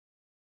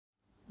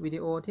วิดี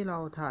โอที่เรา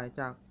ถ่าย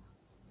จาก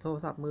โทร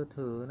ศัพท์มือ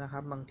ถือนะครั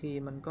บบางที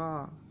มันก็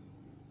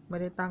ไม่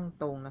ได้ตั้ง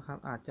ตรงนะครับ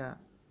อาจจะ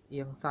เอี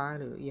ยงซ้าย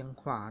หรือเอียง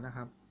ขวานะค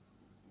รับ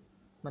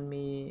มัน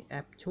มีแอ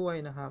ปช่วย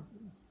นะครับ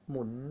ห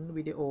มุน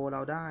วิดีโอเร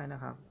าได้น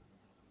ะครับ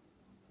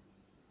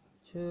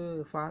ชื่อ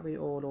Fast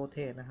Video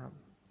Rotate นะครับ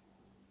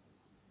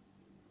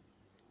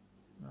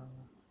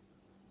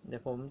เดี๋ย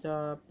วผมจะ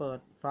เปิด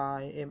ไฟ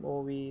ล์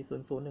MOV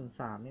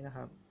 0013นี่นะค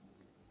รับ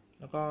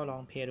แล้วก็ลอ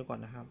งเพลย์ดูก่อน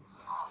นะครับ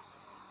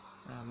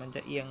มันจ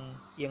ะเอี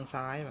ยง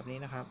ซ้ายแบบนี้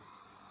นะครับ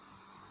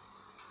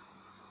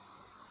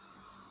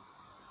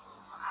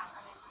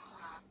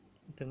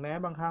ถึงแม้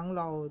บางครั้ง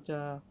เราจ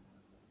ะ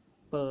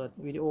เปิด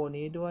วิดีโอ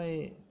นี้ด้วย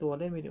ตัว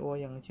เล่นวิดีโอ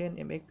อย่างเช่น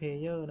MX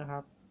Player นะครั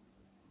บ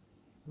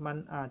มัน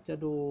อาจจะ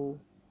ดู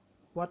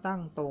ว่าตั้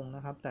งตรงน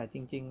ะครับแต่จ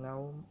ริงๆแล้ว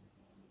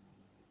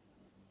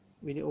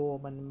วิดีโอ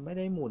มันไม่ไ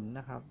ด้หมุน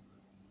นะครับ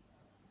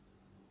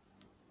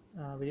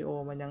วิดีโอ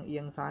มันยังเอี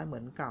ยงซ้ายเหมื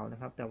อนเก่านะ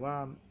ครับแต่ว่า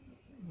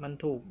มัน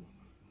ถูก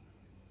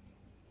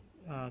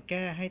แ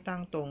ก้ให้ตั้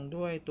งตรง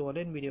ด้วยตัวเ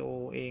ล่นวิดีโอ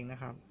เองนะ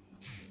ครับ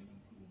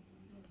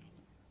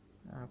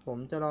ผม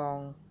จะลอง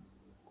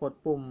กด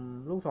ปุ่ม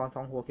ลูกศร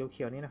2หัวเ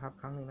ขียวๆนี้นะครับ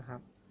ครั้งหนึ่งนะครั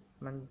บ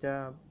มันจะ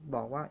บ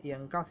อกว่าเอีย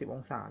ง90อ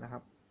งศานะครั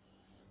บ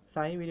ไซ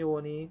ส์วิดีโอ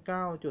นี้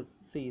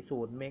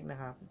 9.40 เมกนะ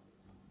ครับ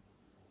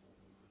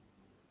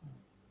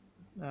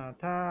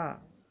ถ้า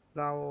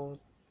เรา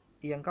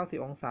เอียง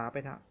90องศาเ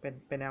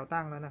ป็นแนว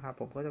ตั้งแล้วนะครับ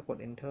ผมก็จะกด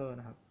enter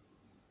นะครับ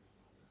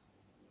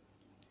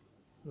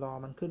รอ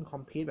มันขึ้น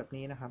complete แบบ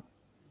นี้นะครับ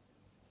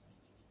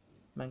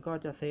มันก็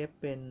จะเซฟ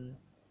เป็น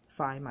ไฟ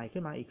ล์ใหม่ขึ้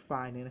นมาอีกไฟ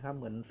ล์นึงนะครับ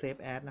เหมือน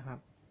save as นะครับ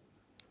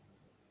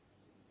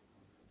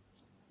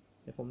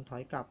เดี๋ยวผมถอ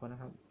ยกลับก่อนน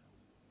ะครับ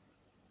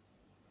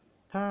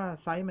ถ้า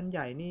ไซส์มันให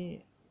ญ่นี่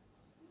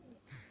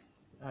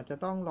อาจจะ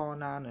ต้องรอ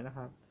นานหน่อยนะค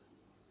รับ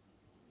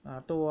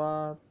ตัว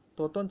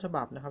ต้นฉ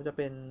บับนะครับจะเ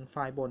ป็นไฟ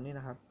ล์บนนี่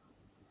นะครับ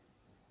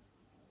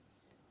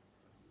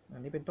อั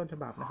นนี้เป็นต้นฉ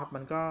บับนะครับมั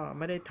นก็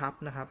ไม่ได้ทับ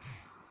นะครับ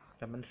แ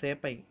ต่มันเซฟ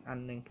ไปอีกอัน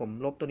หนึ่งผม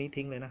ลบตัวนี้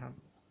ทิ้งเลยนะครับ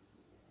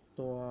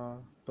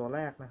ตัวแร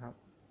กนะครับ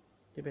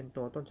ที่เป็น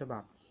ตัวต้นฉบั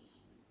บ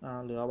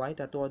เหลือไว้แ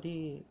ต่ตัว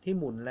ที่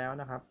หมุนแล้ว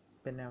นะครับ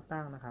เป็นแนว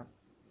ตั้งนะครับ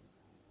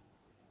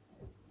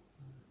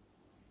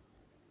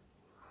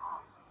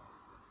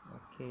โอ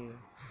เค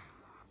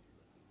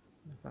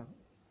นะครับ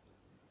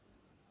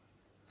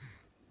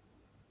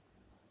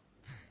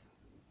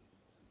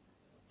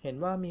เห็น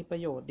ว่ามีประ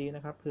โยชน์ดีน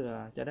ะครับเผื่อ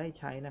จะได้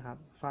ใช้นะครับ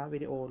Fast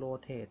Video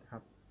Rotate ค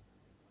รับ